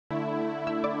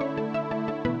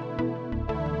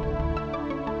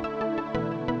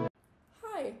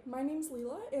My name's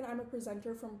Leela and I'm a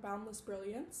presenter from Boundless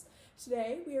Brilliance.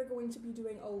 Today we are going to be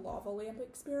doing a lava lamp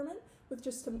experiment with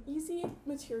just some easy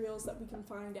materials that we can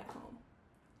find at home.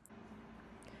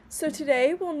 So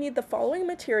today we'll need the following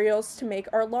materials to make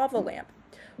our lava lamp.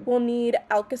 We'll need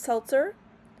Alka Seltzer,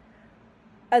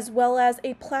 as well as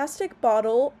a plastic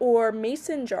bottle or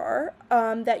mason jar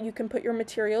that you can put your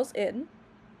materials in.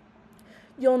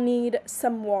 You'll need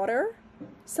some water,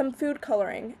 some food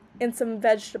coloring, and some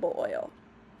vegetable oil.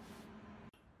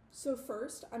 So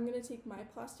first, I'm going to take my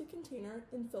plastic container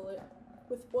and fill it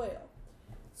with oil.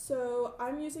 So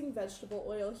I'm using vegetable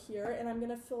oil here, and I'm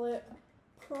going to fill it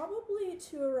probably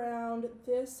to around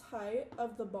this height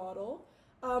of the bottle.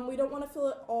 We don't want to fill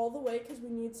it all the way because we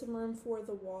need some room for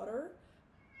the water,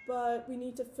 but we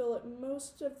need to fill it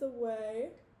most of the way.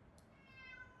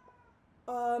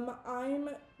 I'm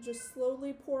just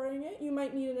slowly pouring it. You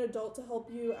might need an adult to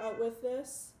help you out with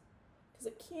this because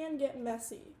it can get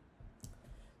messy.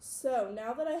 So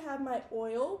now that I have my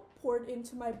oil poured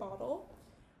into my bottle,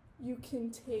 you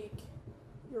can take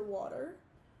your water.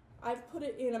 I've put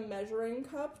it in a measuring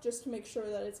cup just to make sure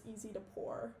that it's easy to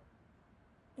pour.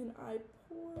 And I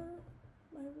pour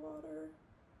my water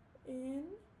in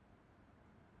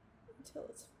until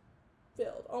it's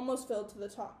filled, almost filled to the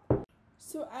top.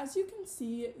 So as you can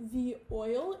see, the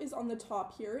oil is on the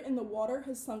top here and the water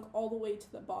has sunk all the way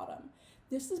to the bottom.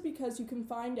 This is because you can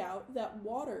find out that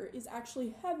water is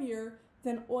actually heavier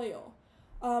than oil.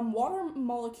 Water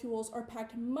molecules are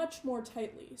packed much more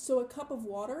tightly, so a cup of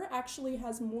water actually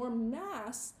has more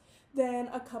mass than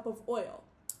a cup of oil.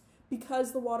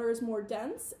 Because the water is more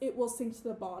dense, it will sink to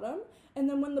the bottom, and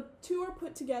then when the two are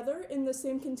put together in the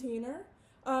same container,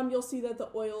 you'll see that the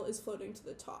oil is floating to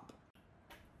the top.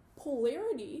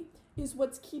 Polarity is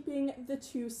what's keeping the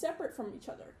two separate from each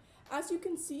other. As you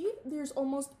can see, there's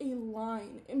almost a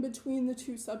line in between the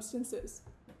two substances.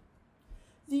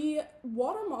 The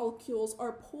water molecules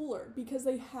are polar because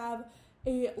they have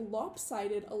a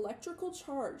lopsided electrical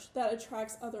charge that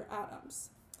attracts other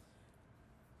atoms.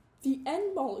 The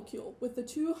end molecule with the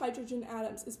two hydrogen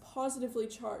atoms is positively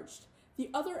charged. The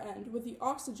other end with the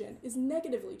oxygen is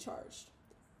negatively charged.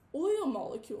 Oil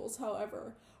molecules,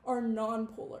 however, are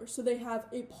nonpolar, so they have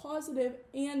a positive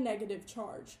and negative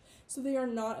charge, so they are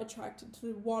not attracted to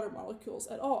the water molecules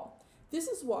at all. This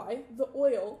is why the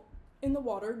oil and the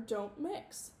water don't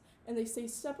mix, and they stay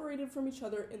separated from each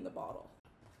other in the bottle.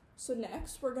 So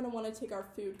next, we're going to want to take our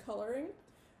food coloring.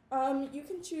 You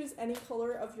can choose any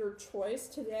color of your choice.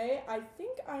 Today, I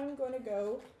think I'm going to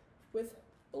go with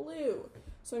blue.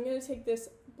 So I'm going to take this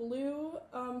blue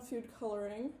food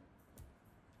coloring,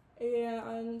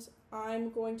 and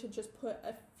I'm going to just put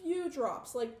a few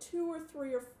drops, like 2 or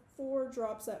 3 or 4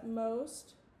 drops at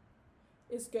most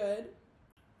is good.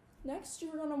 Next,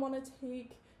 you're going to want to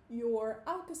take your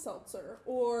Alka Seltzer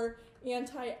or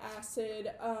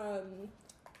anti-acid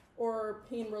or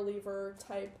pain reliever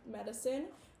type medicine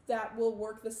that will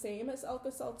work the same as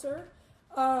Alka Seltzer.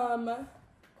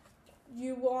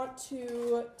 You want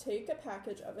to take a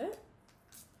package of it.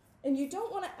 And you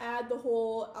don't want to add the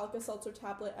whole Alka Seltzer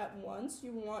tablet at once.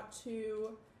 You want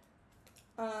to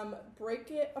break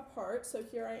it apart. So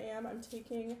here I am, I'm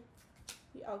taking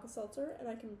the Alka Seltzer and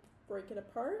I can break it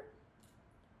apart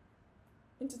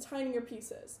into tinier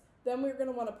pieces. Then we're going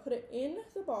to want to put it in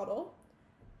the bottle.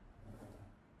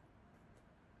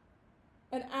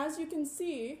 And as you can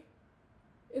see,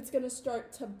 it's going to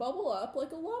start to bubble up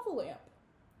like a lava lamp.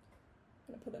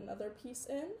 I'm going to put another piece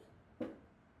in.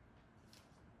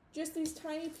 Just these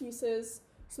tiny pieces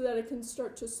so that it can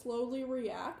start to slowly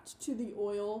react to the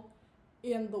oil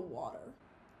and the water.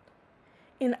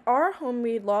 In our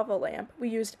homemade lava lamp, we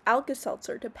used Alka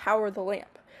Seltzer to power the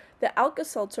lamp. The Alka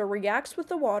Seltzer reacts with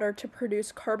the water to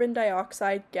produce carbon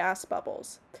dioxide gas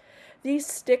bubbles. These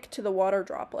stick to the water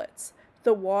droplets.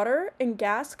 The water and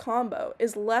gas combo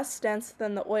is less dense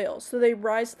than the oil, so they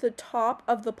rise to the top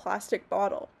of the plastic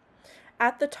bottle.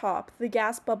 At the top, the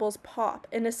gas bubbles pop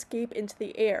and escape into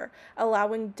the air,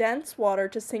 allowing dense water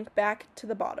to sink back to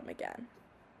the bottom again.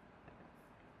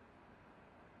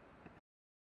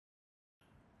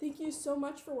 Thank you so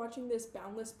much for watching this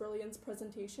Boundless Brilliance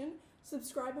presentation.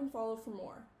 Subscribe and follow for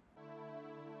more.